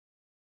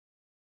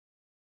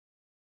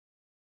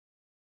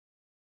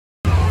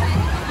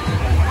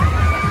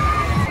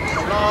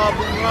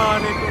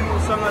man, ito mo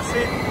sa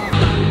ngasit.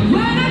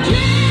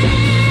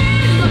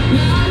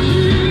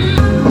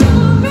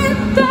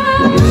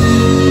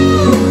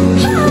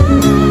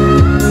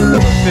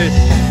 Fish.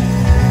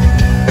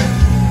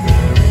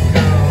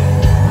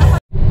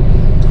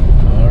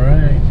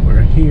 Alright,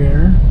 we're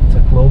here,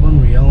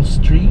 Tacloban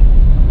Street.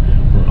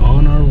 We're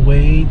on our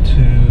way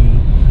to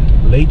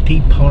Leyte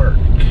Park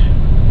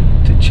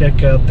to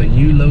check out the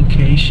new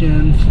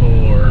location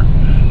for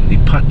the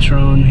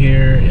Patron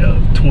here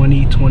of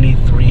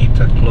 2023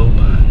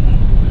 Tacloban.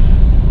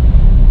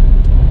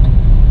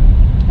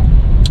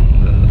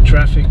 The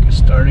traffic is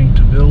starting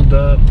to build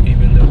up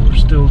even though we're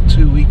still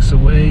 2 weeks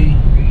away.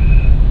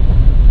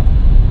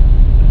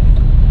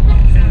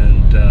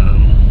 And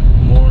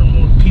more and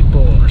more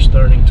people are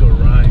starting to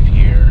arrive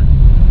here.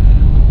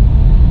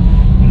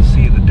 You can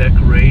see the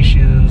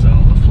decorations,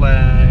 all the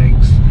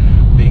flags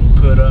being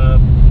put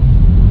up,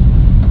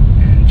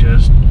 and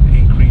just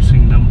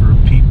increasing number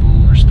of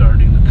people are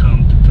starting to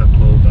come to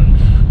Tacloban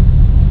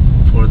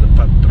for the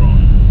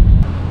Patron.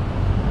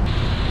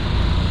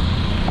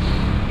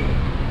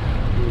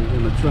 We're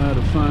going to try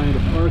to find a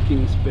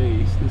parking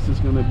space. This is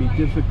going to be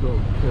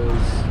difficult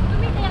because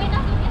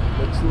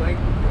looks like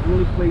the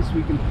only place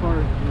we can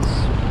park is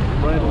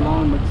right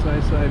along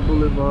Magsaysay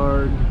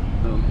Boulevard.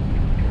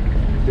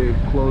 They've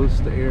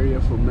closed the area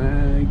for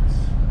mags.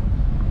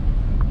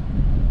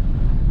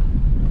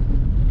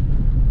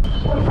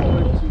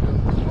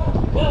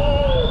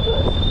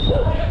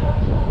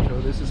 So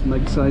this is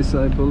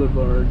Magsaysay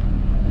Boulevard,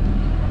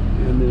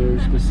 and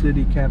there's the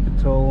city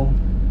capitol.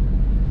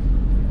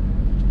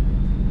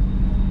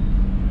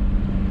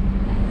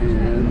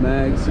 And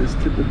Mags is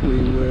typically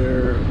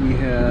where we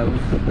have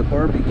the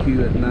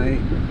barbecue at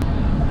night.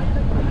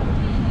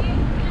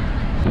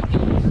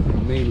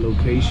 The main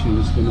location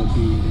is going to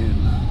be in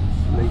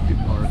Leyte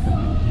Park.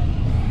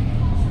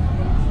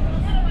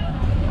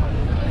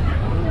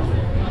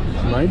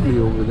 It's lively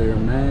over there.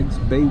 Mags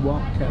Bay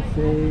Walk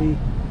Cafe.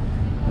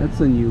 That's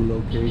a new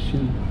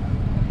location.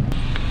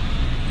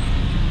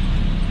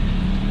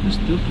 There's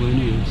still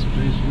plenty of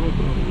space.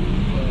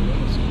 Wow,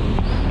 that was close.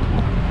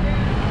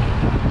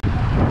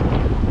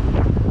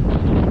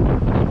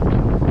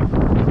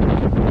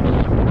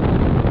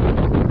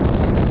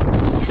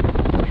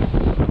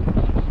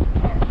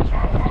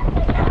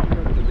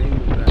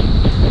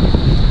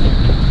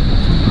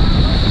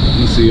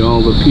 See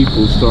all the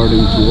people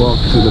starting to walk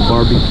to the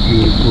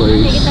barbecue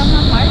place.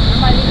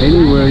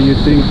 Anywhere you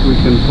think we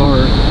can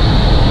park,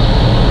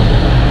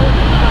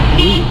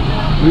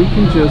 we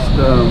can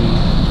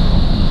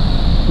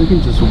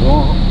just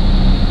walk.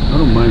 I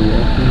don't mind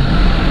walking.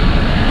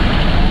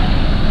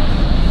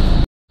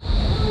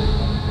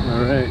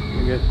 All right,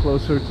 we get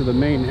closer to the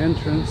main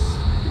entrance.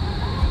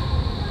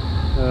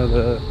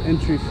 The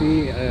entry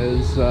fee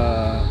is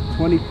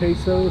 20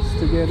 pesos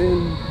to get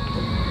in.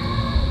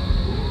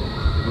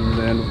 And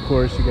then of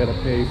course you gotta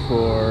pay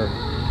for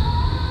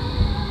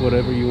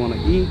whatever you want to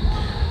eat,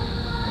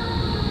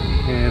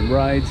 and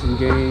rides and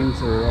games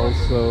are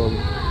also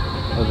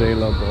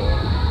available.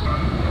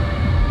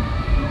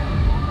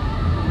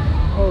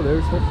 Oh,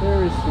 there's the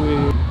Ferris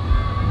wheel.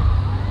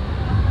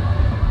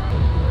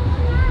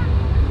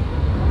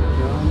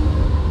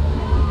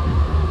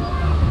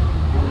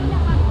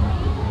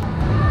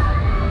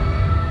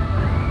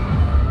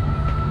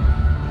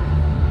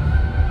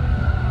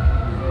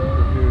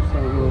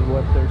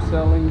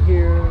 Selling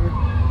here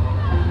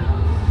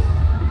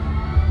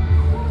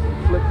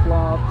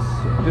flip-flops,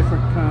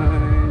 different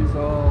kinds,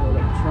 all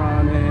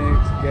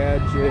electronics,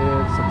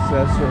 gadgets,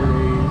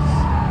 accessories.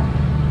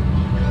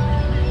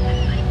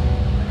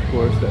 Of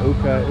course, the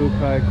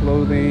Ukai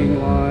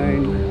clothing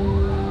line.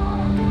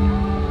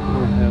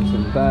 We have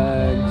some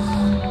bags,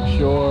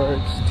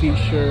 shorts,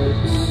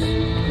 t-shirts,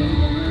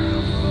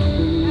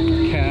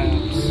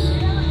 caps.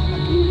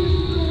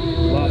 A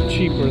lot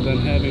cheaper than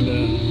having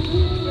to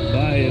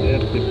buy it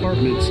at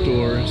department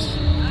stores.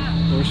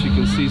 Of course, you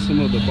can see some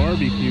of the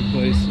barbecue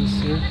places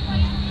here.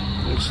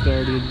 They've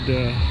started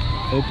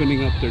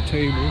opening up their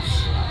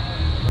tables.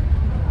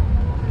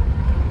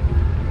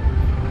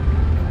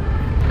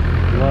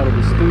 A lot of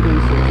the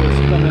students are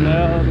just coming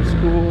out of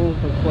school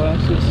for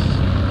classes,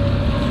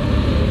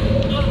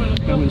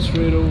 coming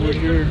straight over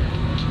here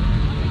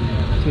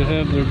to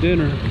have their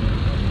dinner.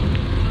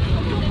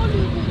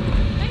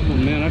 Oh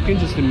man, I can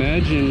just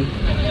imagine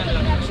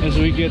as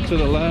we get to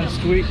the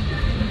last week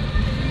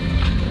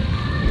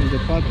in the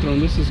Patron,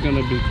 this is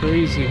gonna be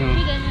crazy, huh?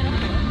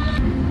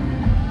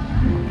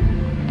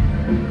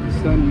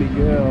 San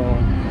Miguel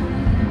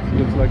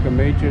looks like a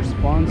major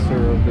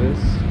sponsor of this.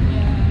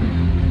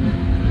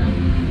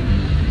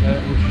 That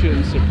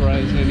shouldn't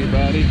surprise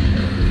anybody.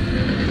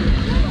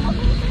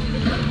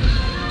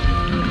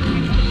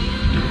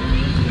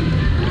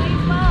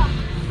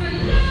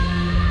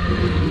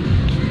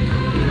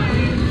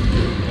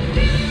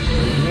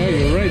 Yeah,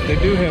 you're right, they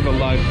do have a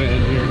live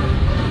band here.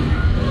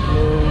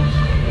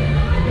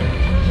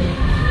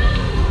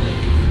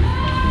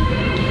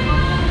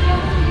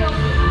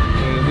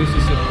 And this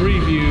is a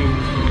preview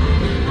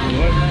of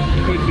what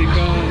could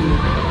become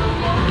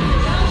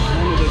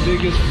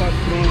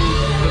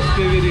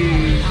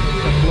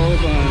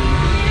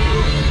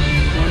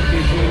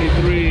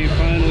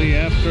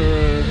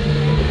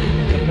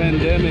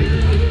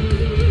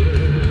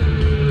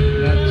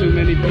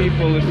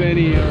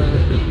many are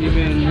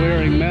even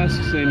wearing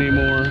masks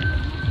anymore.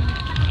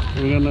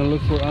 We're gonna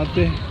look for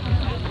ate.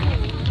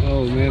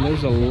 Oh man,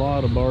 there's a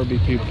lot of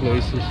barbecue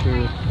places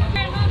here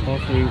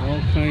offering all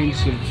kinds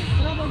of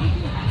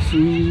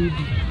food.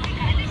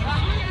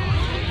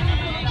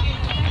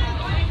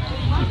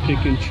 You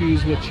pick and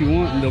choose what you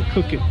want and they'll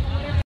cook it.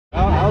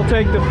 I'll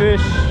take the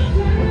fish.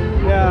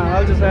 Yeah,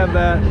 I'll just have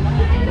that.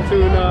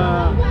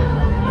 Tuna.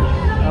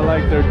 I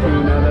like their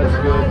tuna, that's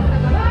good.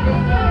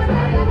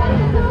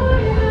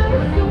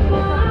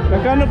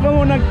 Kakano ka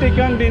mo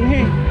nagtikan din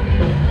he?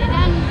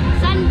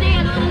 Sunday,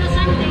 ano na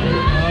Sunday?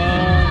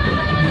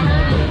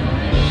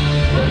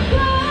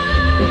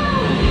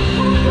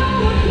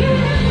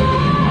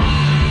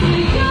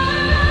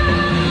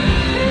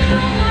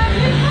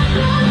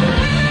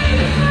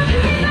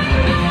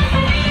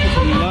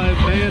 Some live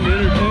band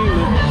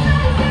entertainment.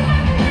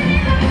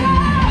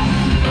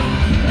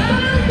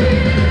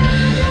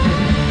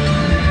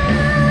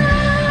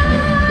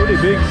 Pretty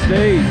big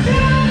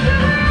stage.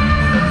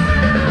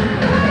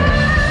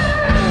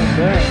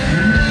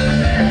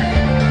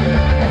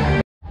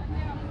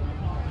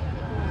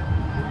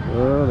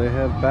 Oh, they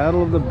have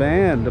Battle of the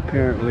Band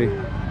apparently.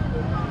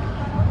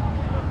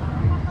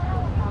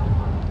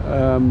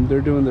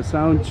 They're doing the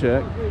sound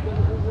check,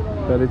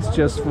 but it's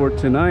just for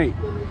tonight.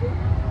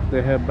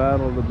 They have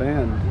Battle of the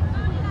Band.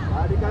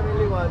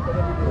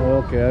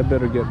 Okay, I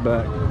better get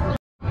back.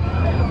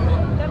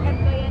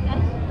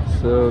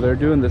 So they're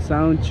doing the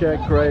sound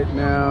check right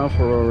now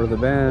for the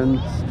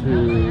bands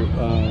to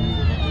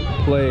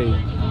play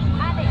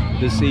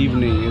this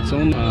evening. It's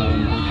only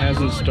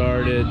hasn't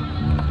started.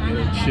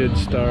 It should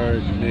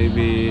start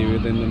maybe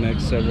within the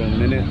next several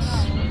minutes.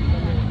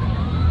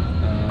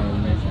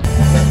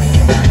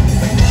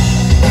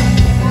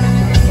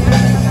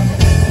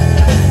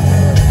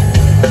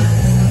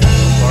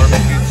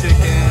 Barbecue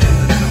chicken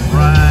and some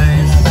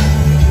rice,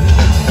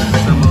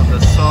 some of the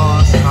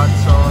sauce, hot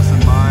sauce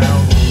and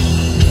mild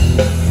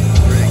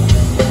drinks.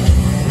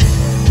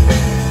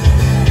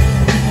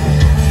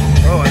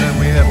 Oh, and then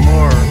we have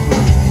more.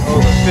 Oh,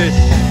 the fish.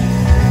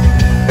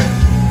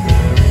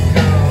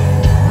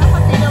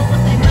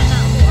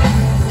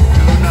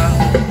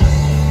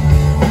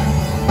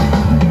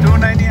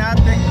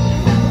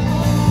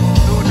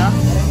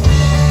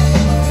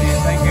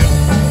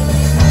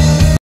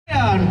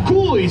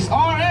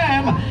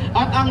 RM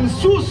at ang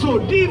Suso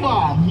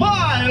Diva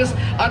Miles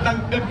at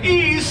ang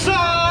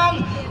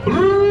isang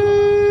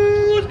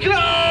Root Club!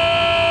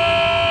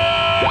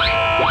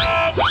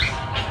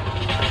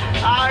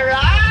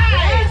 Alright!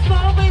 Yes,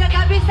 maubay na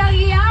gabi sa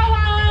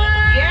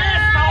iyawan!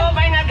 Yes,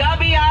 maupay na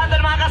gabi atal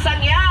mga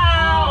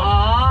kasangyaw!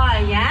 Oo,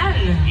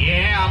 ayan.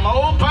 Yeah,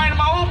 maupay!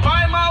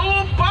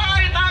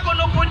 Tako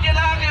nupod niya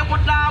lang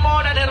iupod na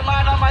mo na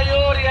Hermana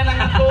Mayor yan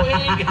ang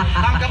tuig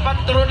ang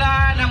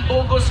kapatronan ng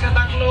Bugos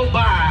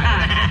Tacloban.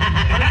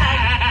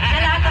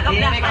 May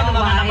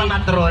mga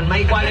Patron,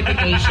 may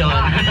qualification.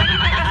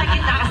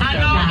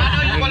 Ano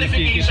yung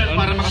qualification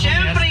para makapag-fiesta?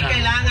 Siyempre,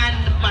 kailangan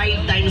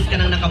 5 times ka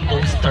nang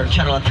naka-poster.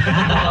 Charot.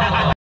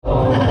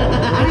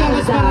 Ano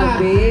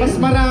mas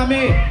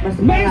marami?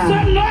 Make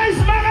some noise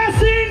mga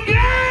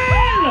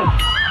single!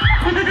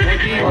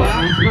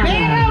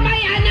 Pero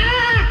may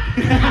anak!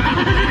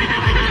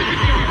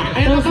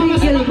 Ito pa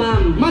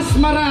mas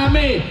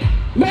marami.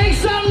 Make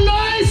some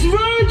noise,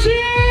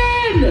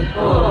 virgin!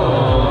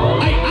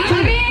 Ay,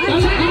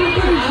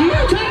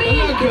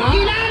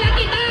 Kilala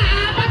kita!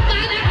 Apat na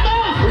anak mo!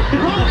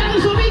 Huwag kang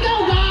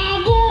sumigaw,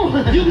 gago!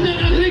 yung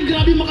nag-agree,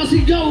 grabe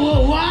makasigaw.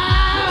 Oh,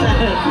 wow!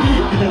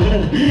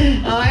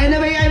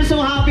 Anyway, I'm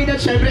so happy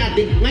that syempre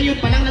ngayon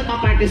pa lang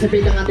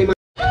nagpa-participate ang ating mga...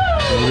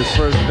 So this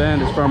first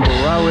band is from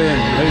Patron,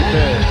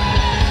 Leyte.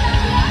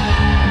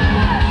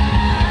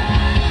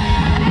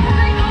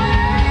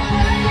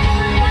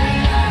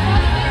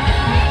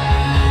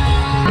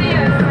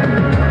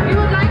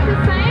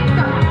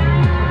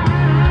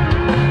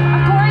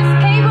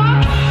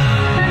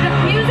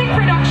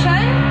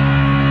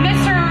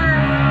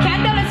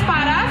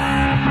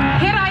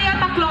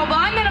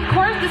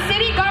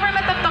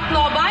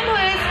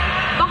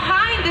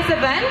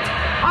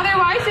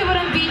 Otherwise, we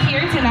wouldn't be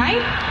here tonight.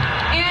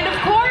 And of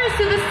course,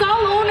 to the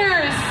stall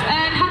owners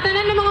and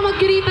hatanan ng mga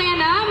magkirita yan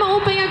na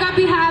maupay nga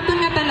gabi haton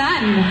nga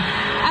tanan.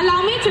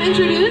 Allow me to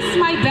introduce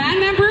my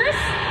band members: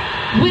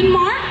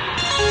 Winmar,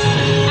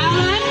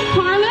 Alan,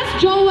 Carlos,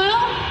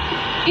 Joel,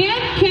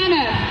 and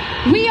Kenneth.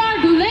 We are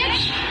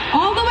Glitch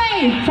all the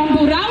way from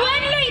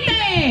Burawan, Leyte.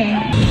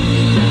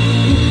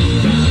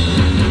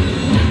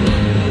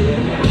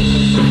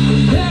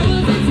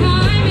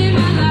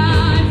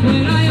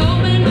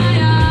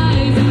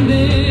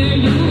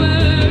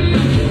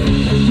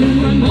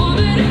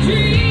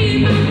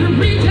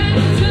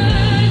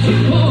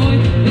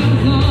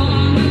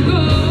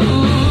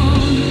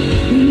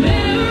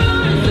 There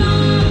are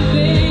some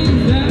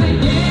things that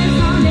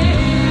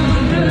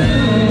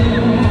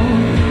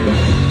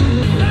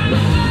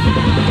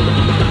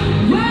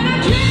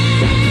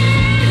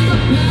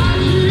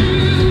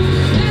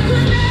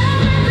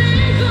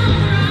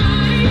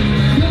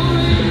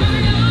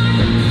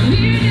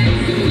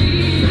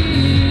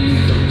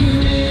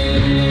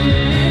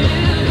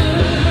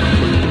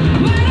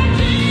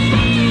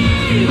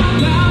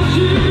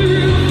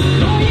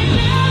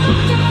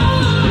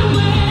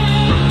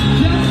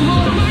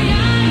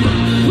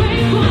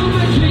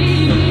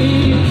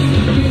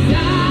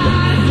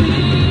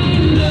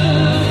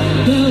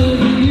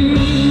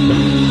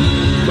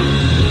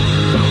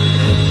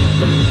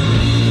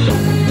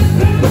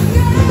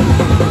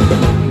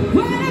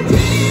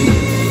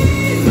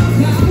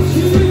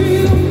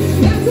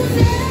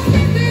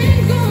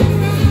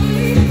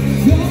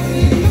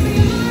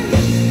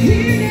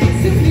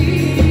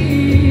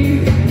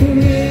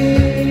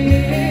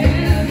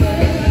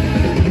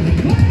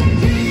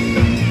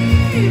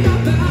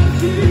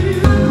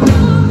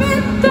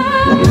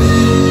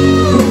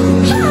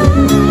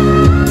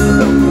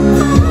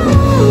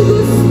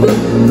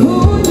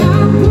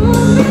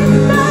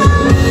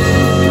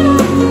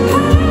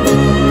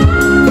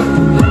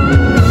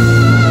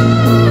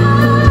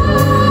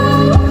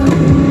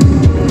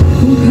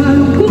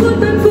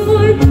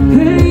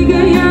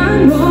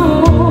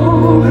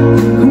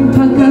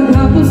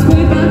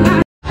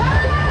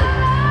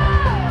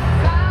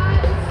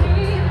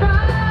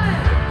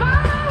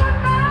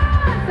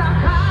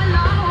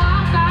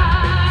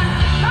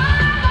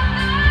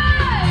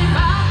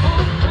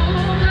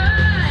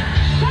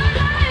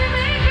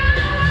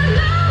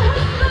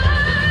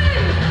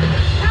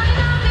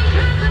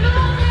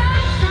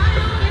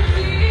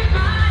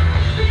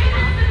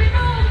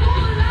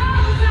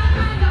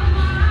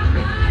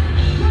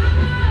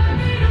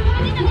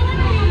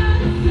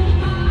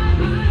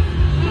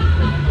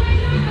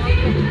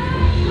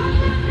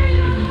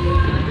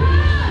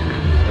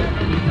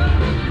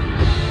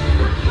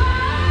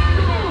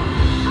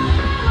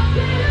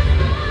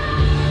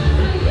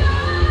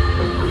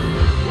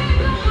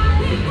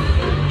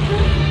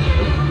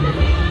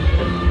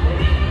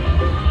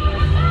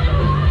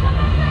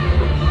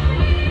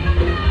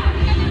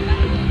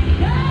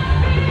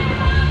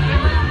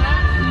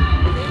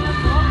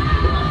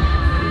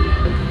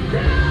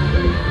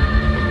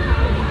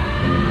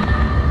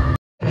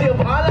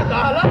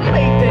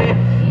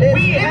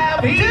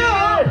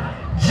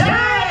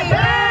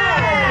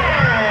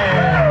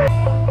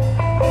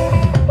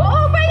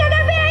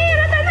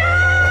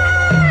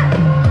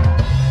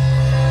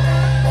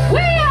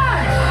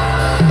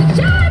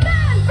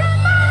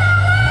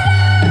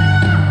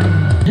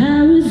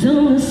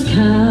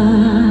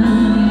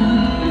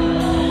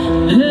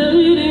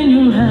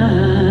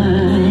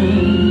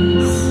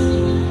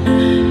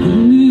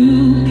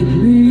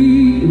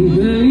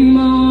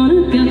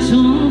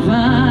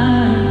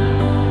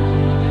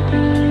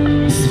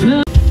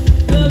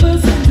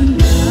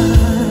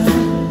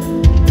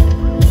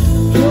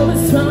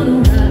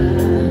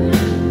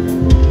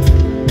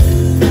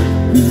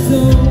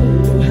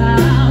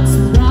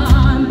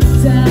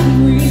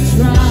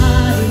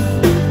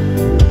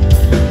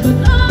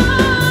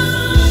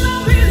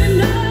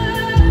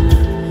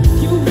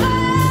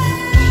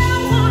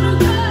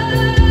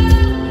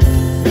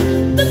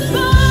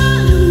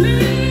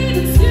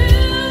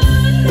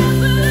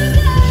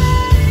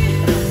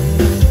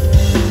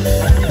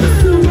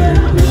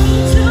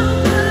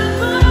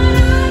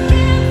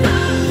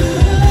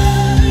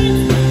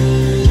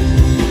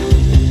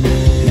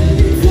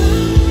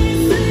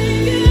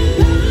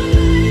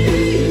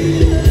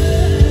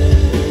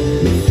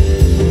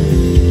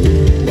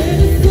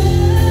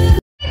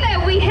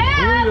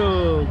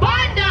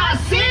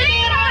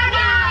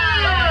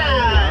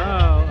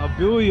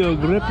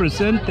Buyog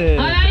represented.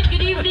 Alright,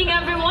 good evening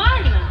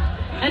everyone.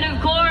 And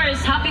of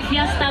course, happy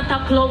Fiesta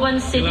Tacloban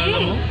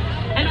City.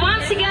 And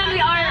once again, we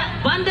are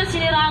Banda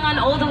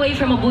Sinirangan all the way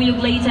from Mabuyog,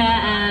 Leyte.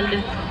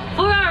 And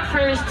for our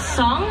first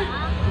song,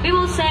 we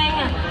will sing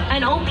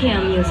an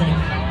OPM music.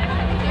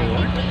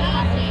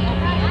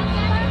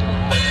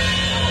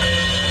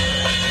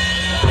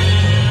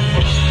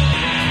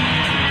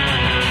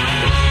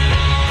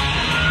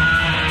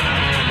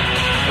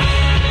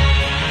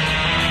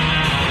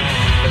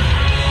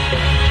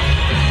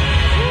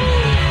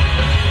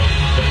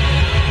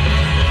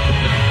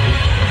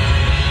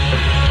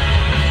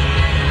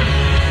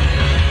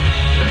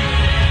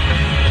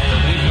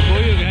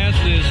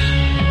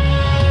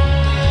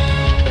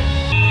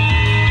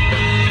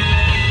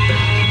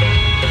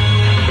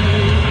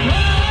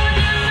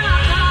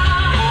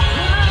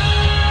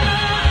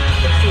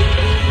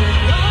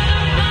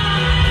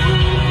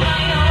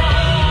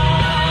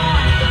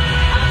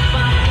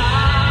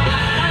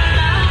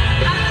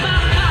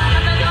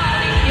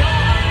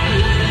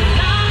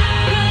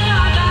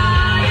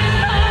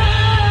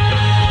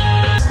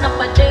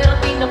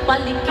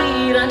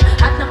 Paligiran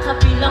at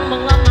nakabilang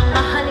mga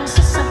mamahaling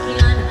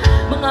sasakyan,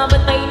 mga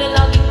batay na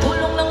laging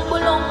bulong ng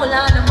bulong,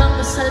 wala namang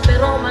kasal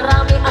pero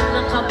marami ang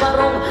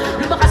nakabarong.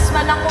 Lumakas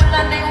man ang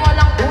ulan ay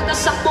walang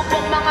butas ang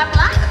bubong, mga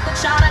tlat at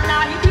kutsara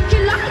na hindi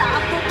kilala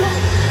ang bubong.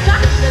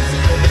 Kahit na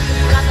sino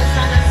pinilatan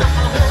sana sa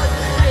kahon,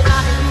 ay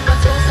dahil di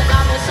baso sa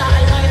damo sa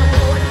ay may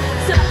hamon.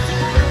 Sarap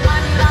siguro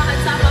manirahan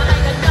sa mga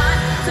ganyan,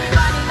 sa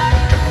iba nila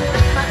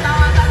ituloy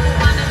matawag ang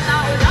buwan ng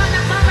tao na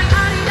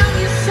nagmamayari ng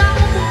isang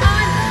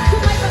upuan.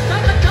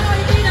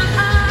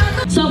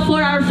 So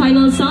for our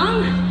final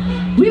song,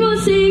 we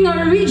will sing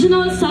our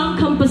original song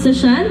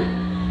composition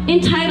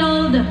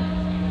entitled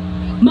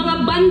Mga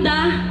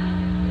Banda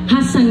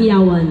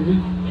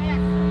Hasangyawan.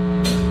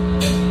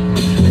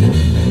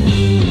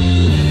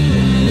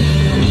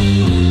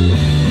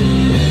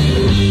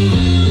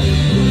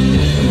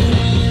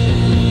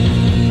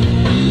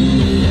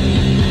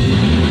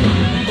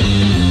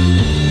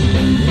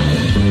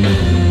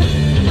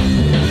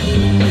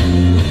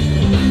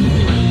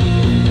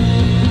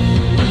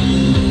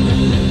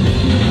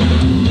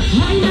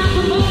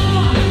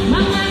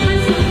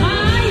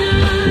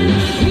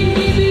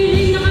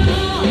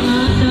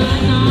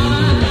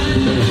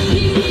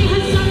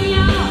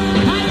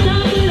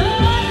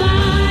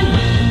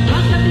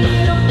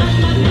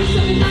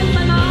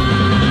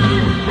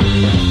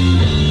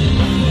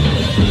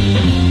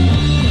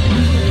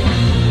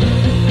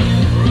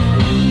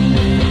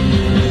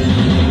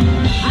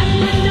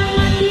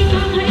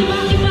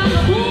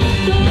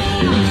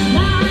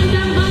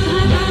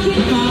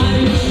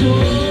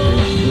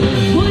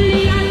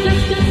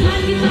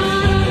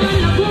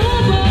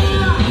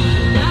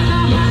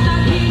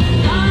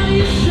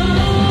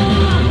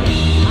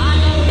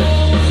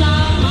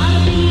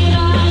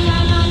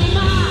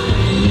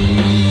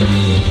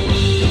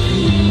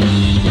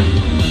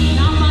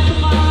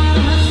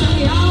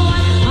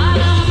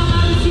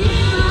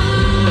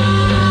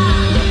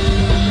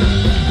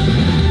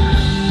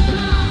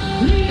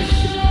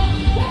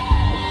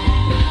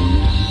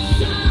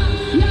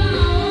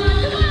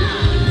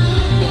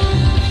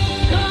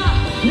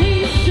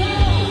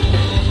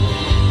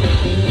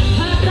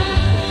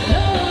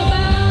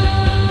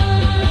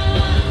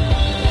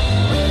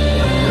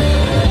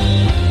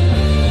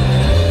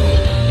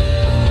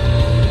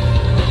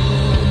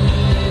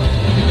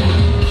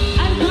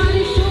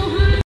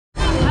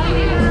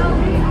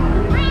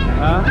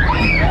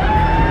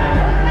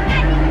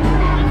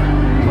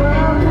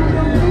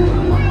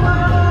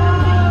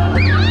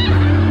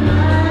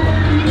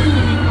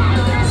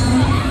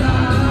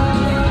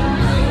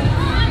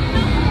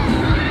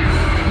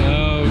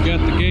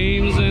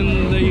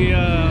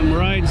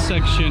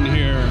 Section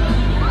here,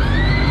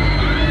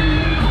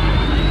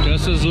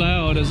 just as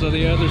loud as on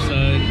the other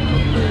side.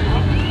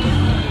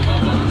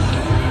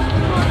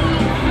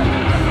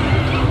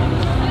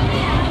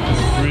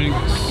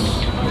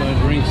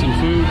 Drinks and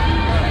food,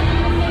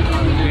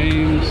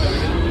 games.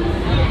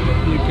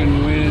 You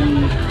can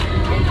win.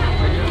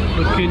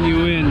 What can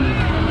you win?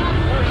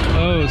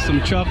 Oh,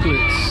 some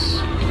chocolates,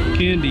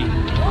 candy,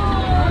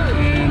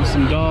 and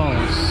some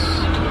dolls.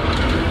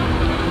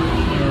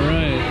 All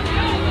right.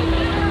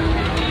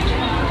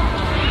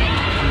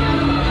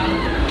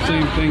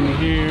 Same thing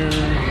here.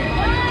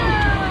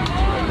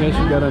 Guess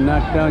you got a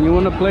knockdown. You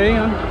want to play,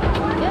 huh?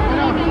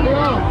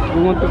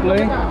 You want to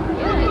play?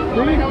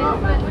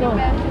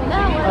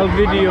 I'll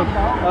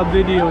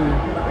video you.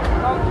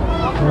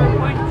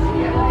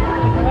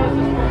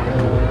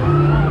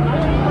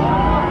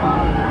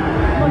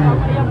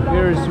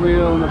 Ferris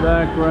wheel in the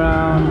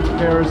background,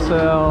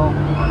 carousel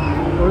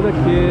for the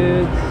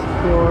kids,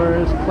 of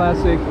course,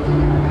 classic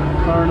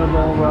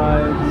carnival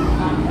rides.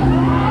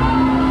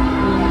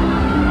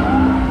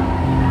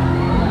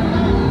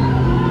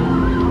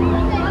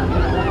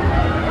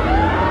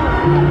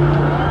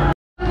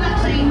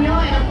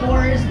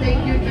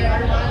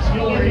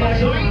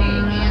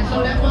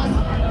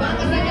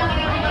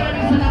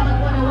 Salamat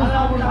po na was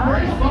our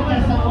first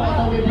contestant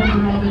all the way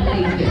from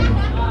Leyte.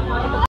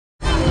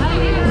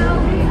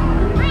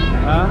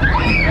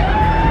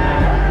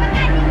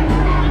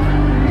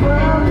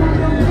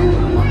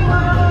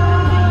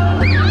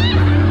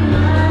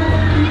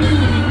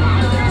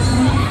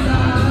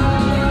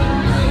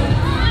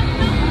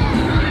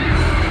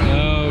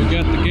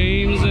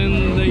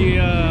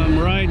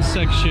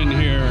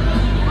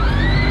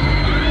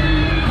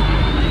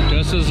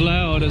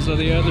 on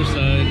the other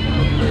side.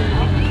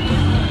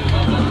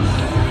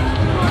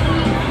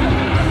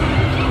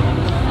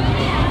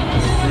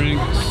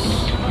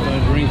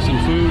 Drinks and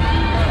food,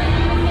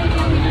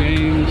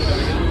 games.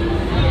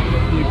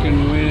 You can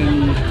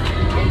win.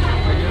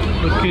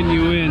 What can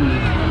you win?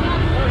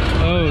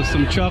 Oh,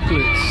 some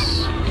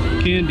chocolates,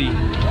 candy.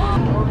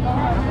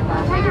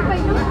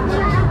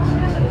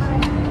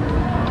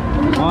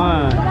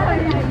 One.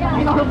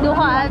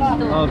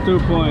 Oh, 2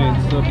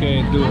 points.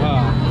 Okay, duha.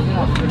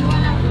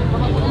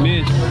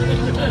 Miss.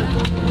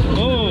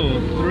 Oh,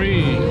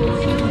 3.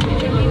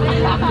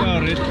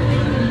 Got it.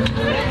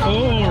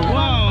 4.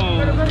 Wow.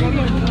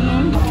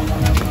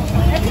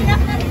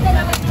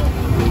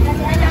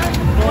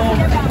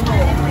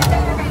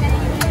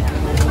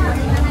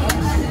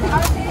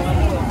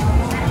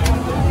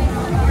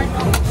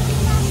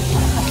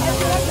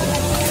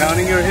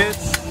 Counting your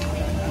hits.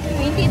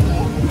 22.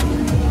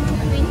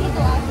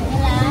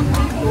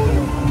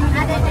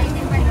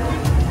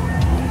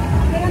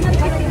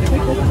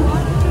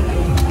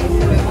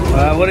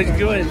 What did you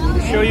do?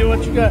 Show you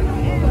what you got.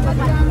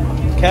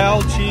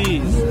 Cow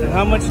cheese. And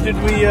how much did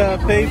we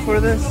pay for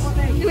this?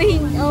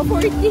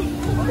 40.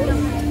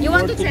 You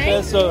want to 40 try?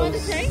 pesos You want to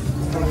try?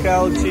 for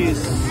cow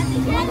cheese.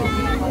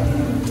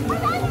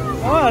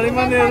 Oh, di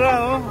manera,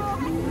 oh.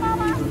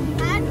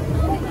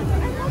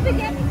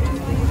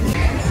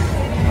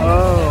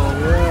 Oh,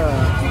 yeah.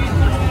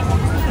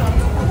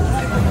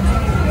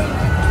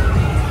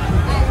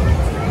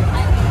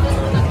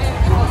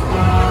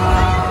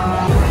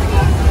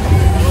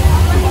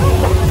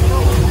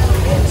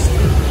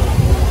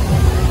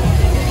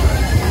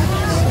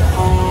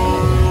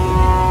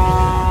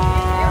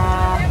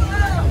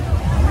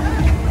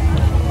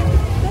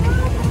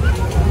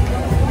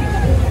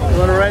 You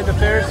want to ride the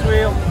Ferris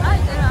wheel?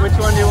 Which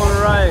one do you want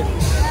to ride?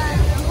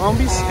 Don't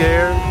be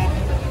scared.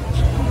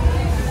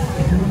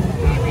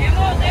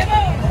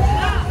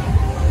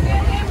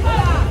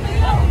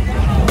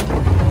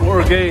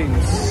 More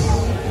games.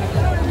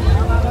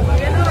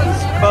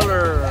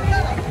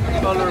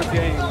 Color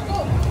game.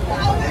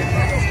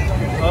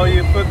 Oh,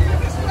 you put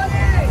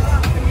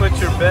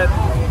your bet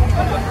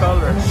on the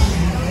color.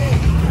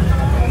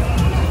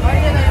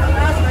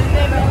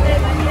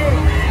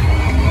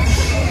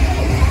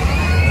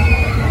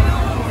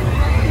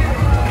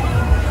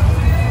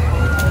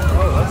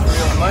 Oh, that's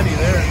real money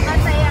there.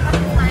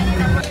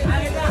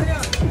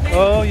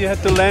 Oh, you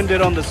have to land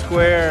it on the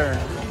square.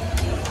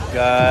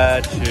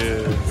 Got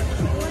you.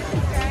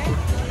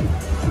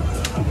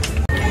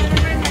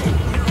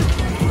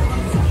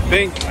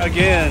 Pink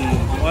again.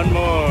 One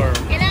more.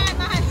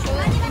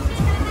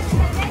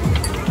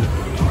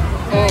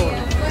 Oh.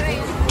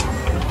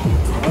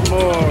 One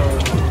more.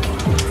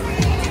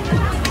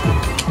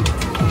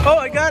 Oh,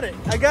 I got it.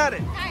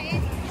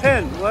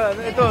 10. Well,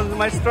 ito,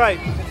 my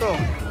stripe. Ito.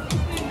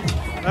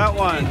 That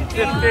one.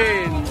 15.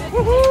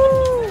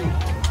 Woohoo!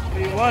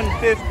 We won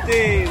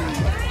 15.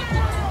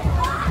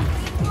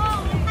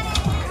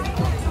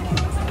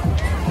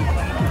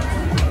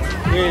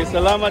 Okay,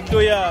 salamat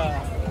kuya.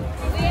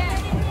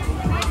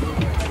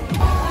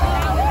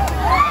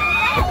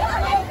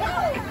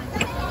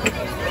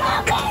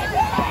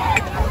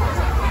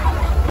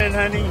 And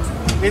honey,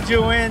 did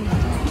you win?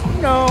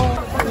 No.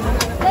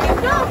 Let's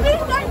go,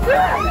 please, let's go.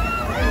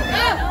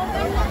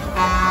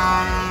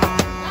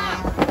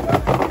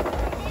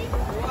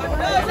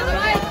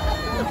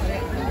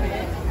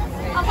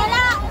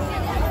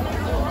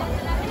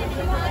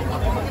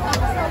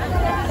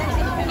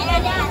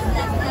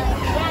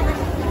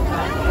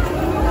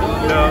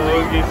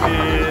 Naugi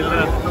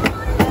sila.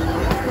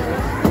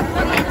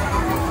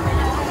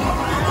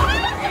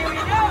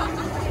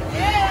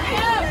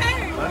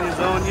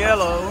 Honey's on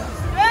yellow.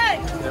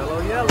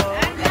 Yellow.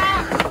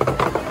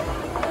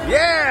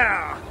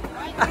 Yeah!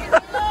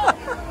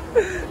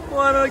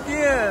 One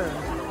again.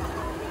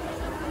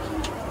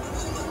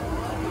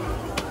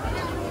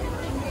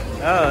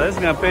 Oh, this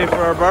is gonna pay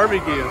for our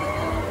barbecue.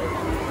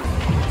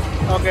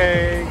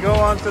 Okay, go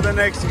on to the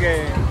next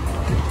game.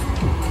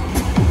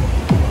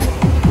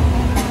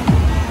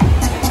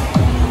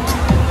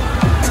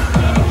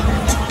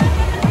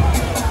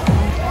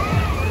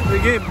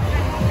 Game.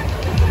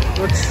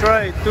 Let's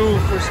try 2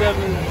 for 7.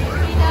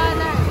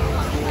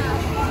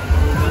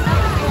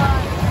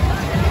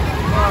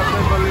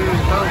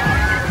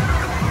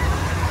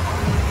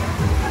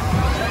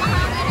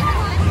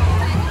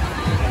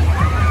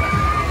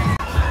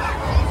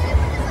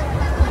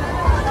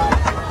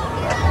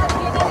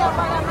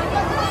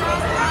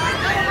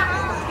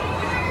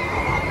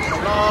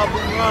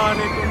 Labungan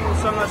itong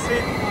usang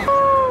asin.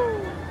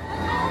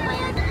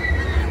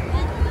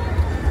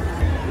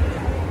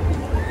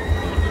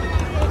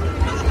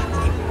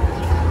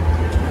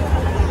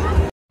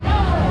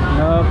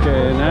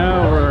 Okay,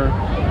 now we're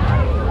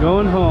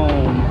going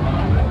home.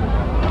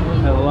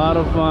 Had a lot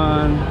of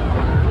fun.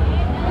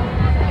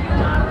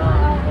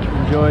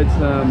 Enjoyed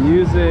some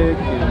music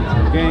and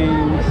some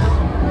games.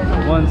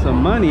 Won some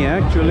money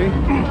actually.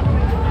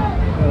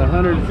 Got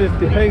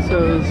 150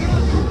 pesos.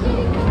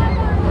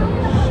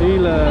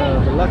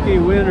 Sheila, the lucky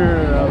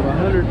winner of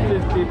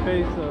 150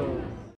 pesos.